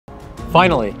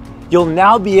Finally, you'll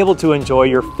now be able to enjoy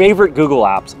your favorite Google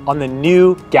apps on the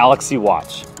new Galaxy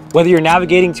Watch. Whether you're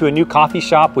navigating to a new coffee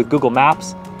shop with Google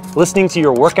Maps, listening to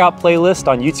your workout playlist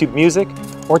on YouTube Music,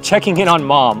 or checking in on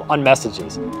Mom on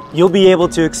Messages, you'll be able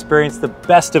to experience the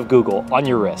best of Google on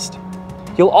your wrist.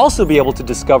 You'll also be able to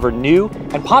discover new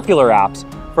and popular apps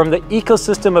from the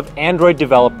ecosystem of Android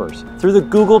developers through the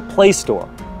Google Play Store.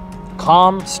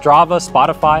 Calm, Strava,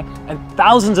 Spotify, and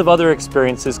thousands of other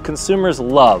experiences consumers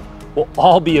love will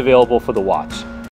all be available for the watch.